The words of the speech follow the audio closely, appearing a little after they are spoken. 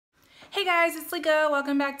Hey guys, it's Lika.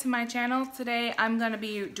 Welcome back to my channel. Today I'm going to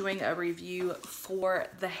be doing a review for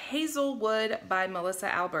The Hazelwood by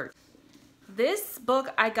Melissa Albert. This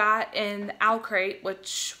book I got in Owl Crate,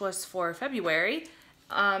 which was for February.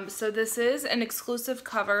 So this is an exclusive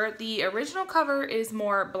cover. The original cover is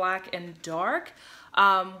more black and dark,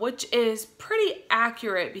 which is pretty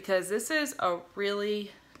accurate because this is a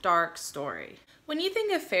really dark story. When you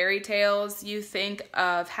think of fairy tales, you think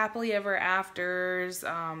of happily ever afters,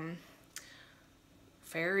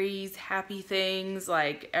 fairies, happy things,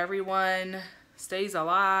 like everyone stays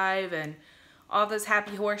alive and all this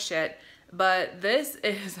happy horse shit. But this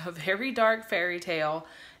is a very dark fairy tale.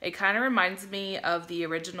 It kind of reminds me of the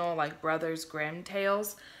original like Brothers Grimm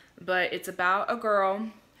tales, but it's about a girl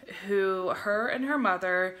who, her and her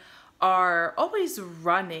mother are always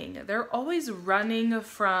running. They're always running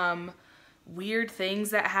from weird things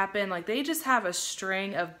that happen. Like they just have a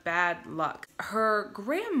string of bad luck. Her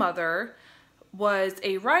grandmother was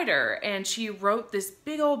a writer and she wrote this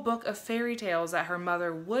big old book of fairy tales that her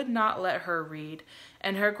mother would not let her read,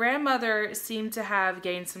 and her grandmother seemed to have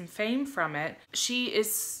gained some fame from it. She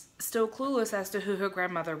is still clueless as to who her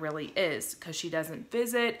grandmother really is because she doesn't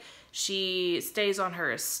visit. She stays on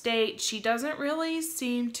her estate. She doesn't really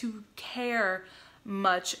seem to care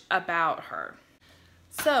much about her.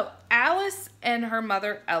 So Alice and her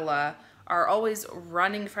mother Ella are always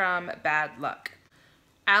running from bad luck.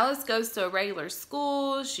 Alice goes to a regular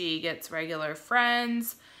school, she gets regular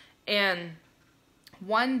friends, and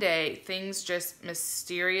one day things just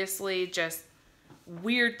mysteriously,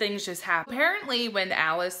 weird things just happen. Apparently when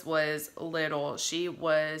Alice was little, she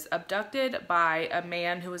was abducted by a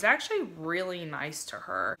man who was actually really nice to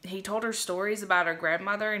her. He told her stories about her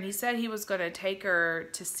grandmother, and he said he was going to take her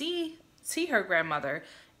to see her grandmother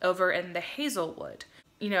over in the Hazelwood.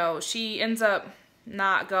 You know, she ends up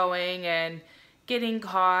not going and getting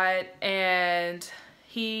caught, and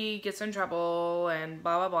he gets in trouble and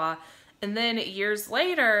blah blah blah. And then years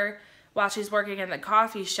later, while she's working in the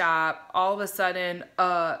coffee shop, all of a sudden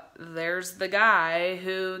there's the guy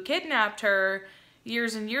who kidnapped her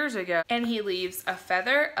years and years ago, and he leaves a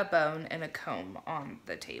feather, a bone, and a comb on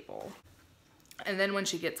the table. And then when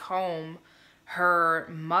she gets home, her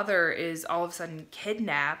mother is all of a sudden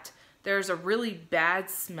kidnapped. There's a really bad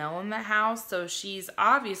smell in the house, so she's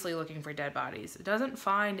obviously looking for dead bodies. Doesn't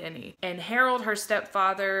find any. And Harold, her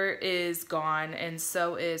stepfather, is gone, and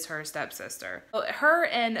so is her stepsister. Her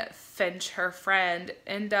and Finch, her friend,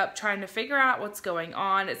 end up trying to figure out what's going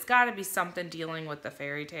on. It's got to be something dealing with the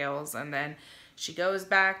fairy tales. And then she goes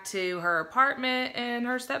back to her apartment, and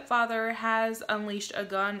her stepfather has unleashed a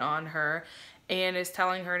gun on her and is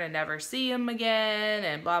telling her to never see him again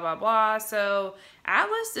and blah blah blah. So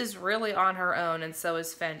Alice is really on her own, and so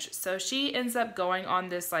is Finch. So she ends up going on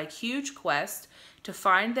this like huge quest to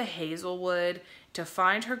find the Hazelwood, to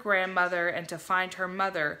find her grandmother, and to find her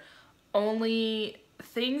mother. Only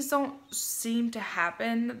things don't seem to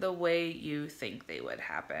happen the way you think they would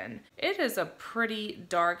happen. It is a pretty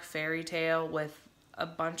dark fairy tale with a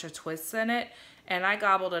bunch of twists in it, and I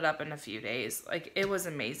gobbled it up in a few days. Like, it was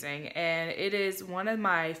amazing, and it is one of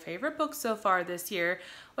my favorite books so far this year,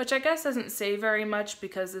 which I guess doesn't say very much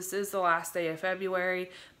because this is the last day of February,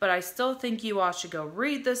 but I still think you all should go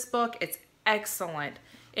read this book. It's excellent.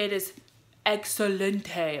 It is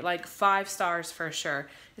excelente, like 5 stars for sure,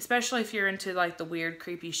 especially if you're into like the weird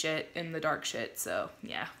creepy shit and the dark shit. So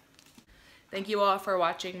yeah. Thank you all for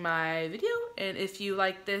watching my video, and if you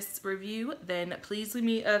like this review, then please leave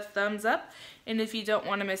me a thumbs up, and if you don't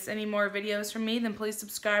want to miss any more videos from me, then please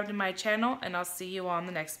subscribe to my channel, and I'll see you on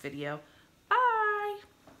the next video.